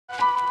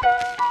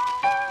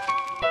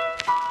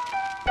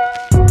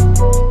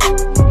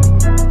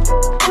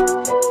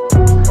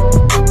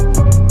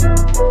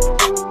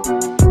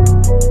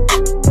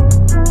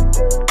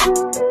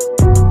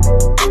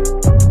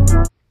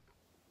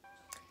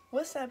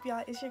up,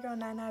 y'all? It's your girl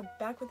Nana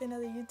back with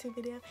another YouTube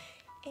video.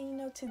 And you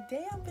know,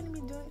 today I'm going to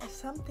be doing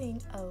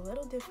something a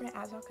little different,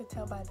 as y'all could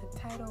tell by the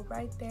title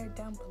right there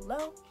down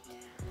below,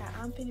 that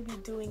I'm going to be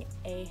doing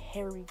a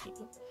hair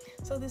review.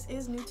 So this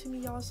is new to me,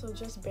 y'all, so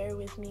just bear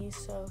with me.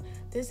 So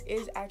this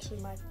is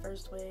actually my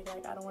first wig.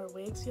 Like, I don't wear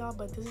wigs, y'all,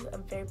 but this is a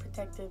very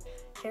protective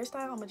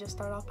hairstyle. I'm going to just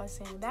start off by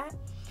saying that.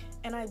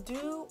 And I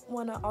do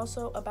want to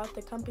also, about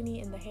the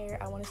company and the hair,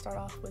 I want to start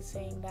off with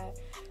saying that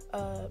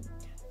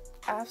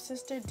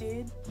Afsister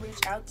did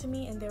reach out to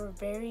me, and they were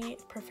very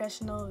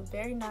professional,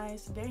 very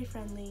nice, very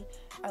friendly.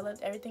 I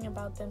loved everything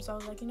about them, so I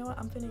was like, you know what,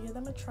 I'm gonna give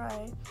them a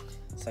try.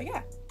 So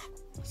yeah,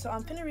 so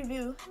I'm gonna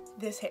review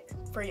this hair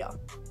for y'all.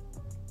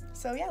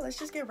 So yeah, let's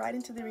just get right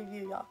into the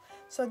review, y'all.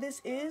 So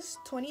this is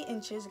 20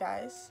 inches,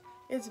 guys.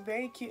 It's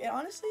very cute, and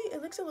honestly,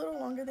 it looks a little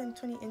longer than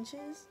 20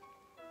 inches,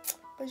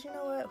 but you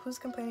know what, who's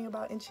complaining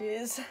about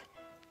inches?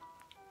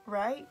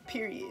 Right?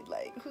 Period.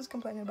 Like, who's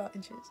complaining about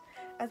inches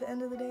at the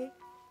end of the day?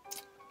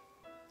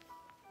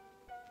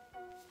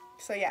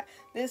 So yeah,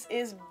 this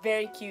is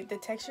very cute. The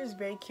texture is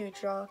very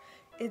cute, y'all.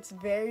 It's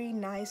very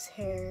nice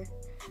hair,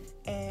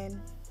 and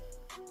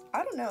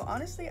I don't know,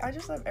 honestly, I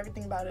just love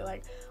everything about it.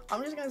 Like,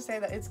 I'm just gonna say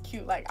that it's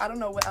cute. Like, I don't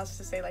know what else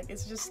to say. Like,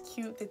 it's just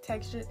cute, the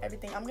texture,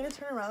 everything. I'm gonna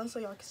turn around so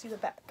y'all can see the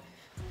back.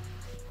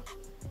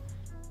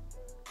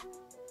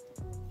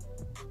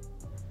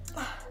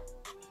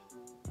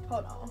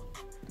 Hold on.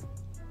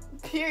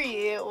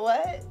 Period.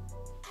 What?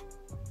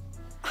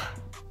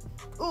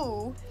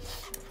 Ooh.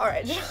 All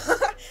right.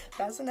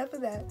 That's enough of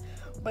that.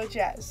 But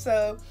yeah,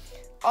 so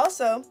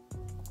also,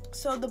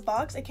 so the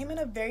box, it came in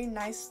a very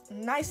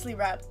nicely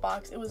wrapped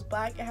box. It was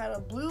black, it had a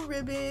blue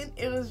ribbon,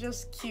 it was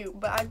just cute.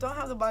 But I don't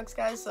have the box,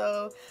 guys,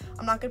 so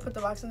I'm not gonna put the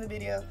box in the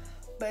video.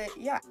 But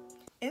yeah,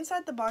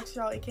 inside the box,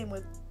 y'all, it came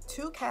with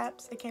 2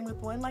 caps. It came with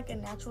one like a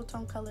natural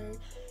tone color,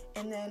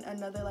 and then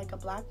another like a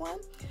black one,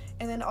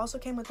 and then it also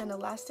came with an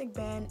elastic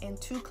band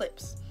and 2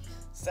 clips.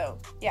 So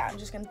yeah, I'm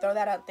just gonna throw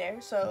that out there.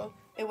 So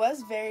it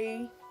was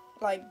very,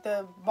 like,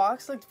 the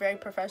box looked very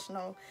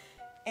professional,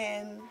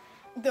 and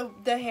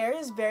the hair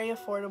is very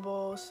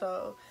affordable,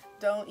 so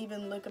don't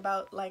even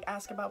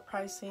ask about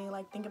pricing,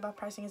 like, think about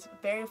pricing. It's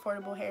very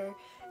affordable hair,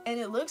 and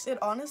it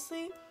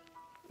honestly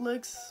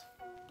looks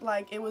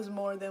like it was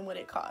more than what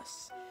it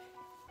costs.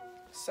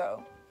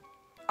 So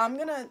I'm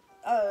gonna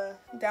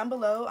down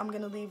below, I'm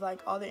gonna leave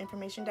like all the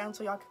information down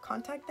so y'all can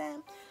contact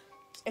them.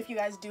 If you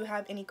guys do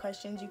have any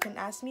questions, you can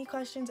ask me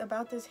questions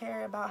about this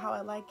hair, about how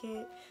I like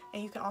it,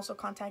 and you can also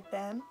contact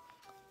them.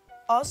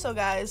 Also,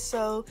 guys,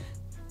 so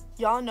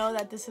y'all know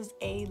that this is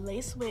a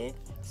lace wig,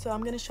 so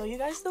I'm gonna show you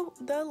guys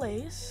the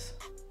lace.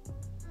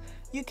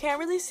 You can't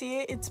really see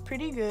it, it's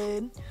pretty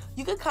good.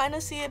 You could kind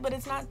of see it, but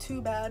it's not too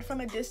bad.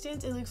 From a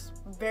distance, it looks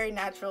very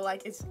natural.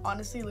 Like, it's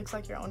honestly looks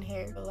like your own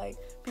hair. But like,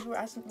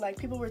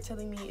 people were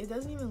telling me it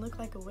doesn't even look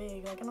like a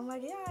wig, like, and I'm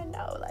like, yeah, I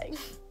know, like,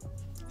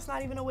 it's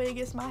not even a wig,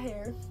 it's my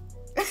hair.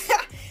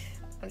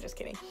 I'm just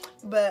kidding.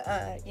 But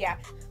yeah,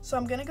 so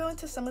I'm gonna go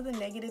into some of the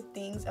negative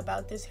things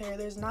about this hair.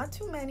 There's not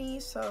too many,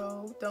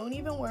 so don't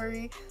even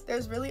worry.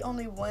 There's really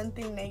only one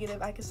thing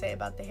negative I could say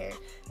about the hair,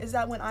 is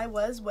that when I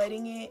was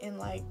wetting it and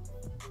like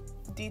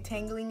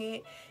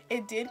detangling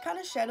it did kind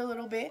of shed a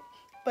little bit,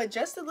 but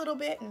just a little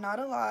bit, not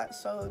a lot.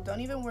 So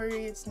don't even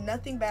worry, it's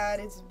nothing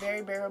bad, it's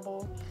very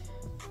bearable.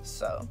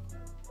 So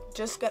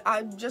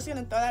I'm just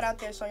gonna throw that out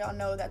there so y'all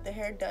know that the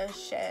hair does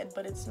shed,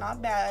 but it's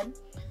not bad.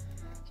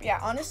 Yeah,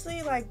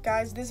 honestly, like,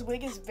 guys, this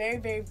wig is very,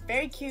 very,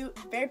 very cute,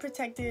 very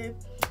protective.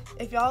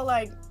 If y'all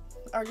like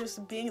are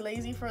just being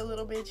lazy for a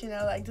little bit, you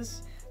know, like,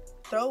 just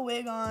throw a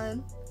wig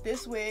on,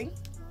 this wig,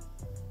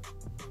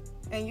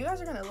 and you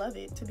guys are gonna love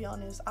it. To be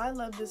honest, I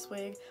love this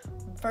wig,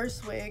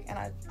 first wig,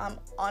 and I'm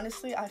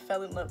honestly, I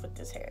fell in love with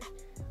this hair.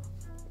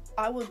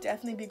 I will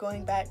definitely be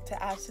going back to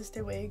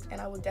Afsisterwig, and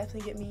I will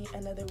definitely get me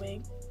another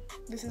wig.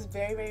 This is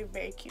very, very,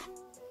 very cute.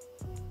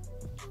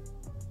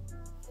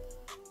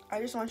 I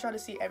just want y'all to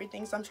see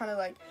everything, so I'm trying to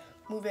like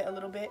move it a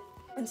little bit.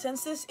 And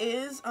since this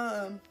is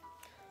a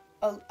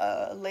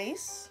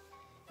lace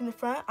in the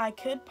front, I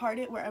could part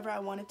it wherever I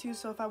wanted to.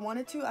 So if I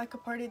wanted to, I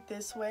could part it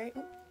this way.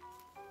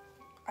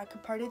 I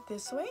could part it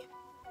this way,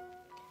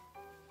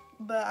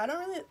 but I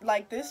don't really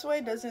like, this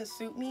way doesn't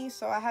suit me,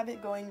 so I have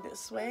it going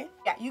this way.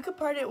 Yeah, you could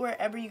part it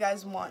wherever you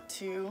guys want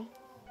to.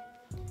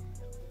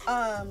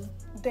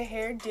 The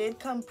hair did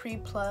come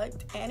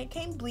pre-plucked and it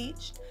came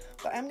bleached,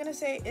 but I'm gonna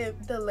say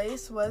if the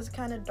lace was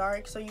kind of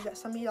dark, so you got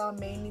some of y'all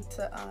may need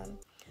to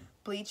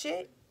bleach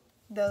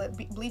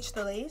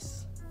the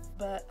lace.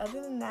 But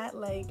other than that,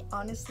 like,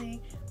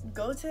 honestly,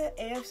 go to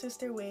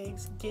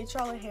Afsisterwigs, get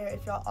y'all a hair.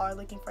 If y'all are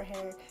looking for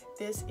hair,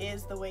 this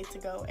is the way to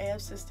go.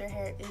 Afsister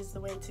hair is the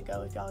way to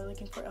go if y'all are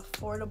looking for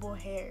affordable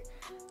hair.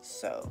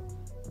 So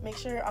make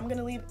sure, I'm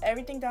gonna leave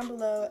everything down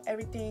below,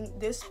 everything,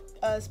 this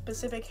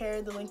specific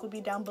hair, the link will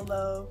be down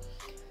below.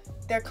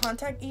 Their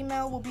contact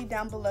email will be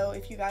down below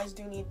if you guys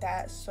do need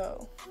that.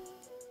 So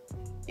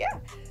yeah,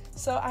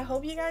 So I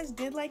hope you guys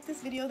did like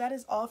this video. That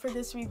is all for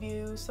this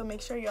review. So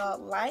make sure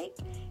y'all like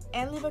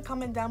and leave a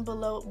comment down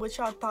below what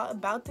y'all thought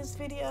about this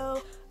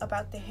video,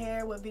 about the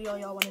hair, what video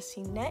y'all want to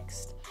see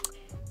next.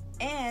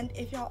 And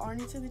if y'all are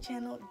new to the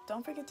channel,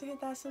 don't forget to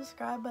hit that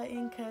subscribe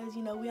button, because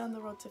you know we on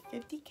the road to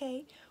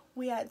 50K.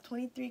 We at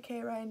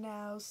 23K right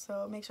now,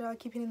 so make sure y'all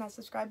keep hitting that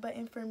subscribe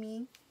button for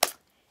me.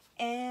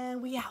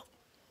 And we out.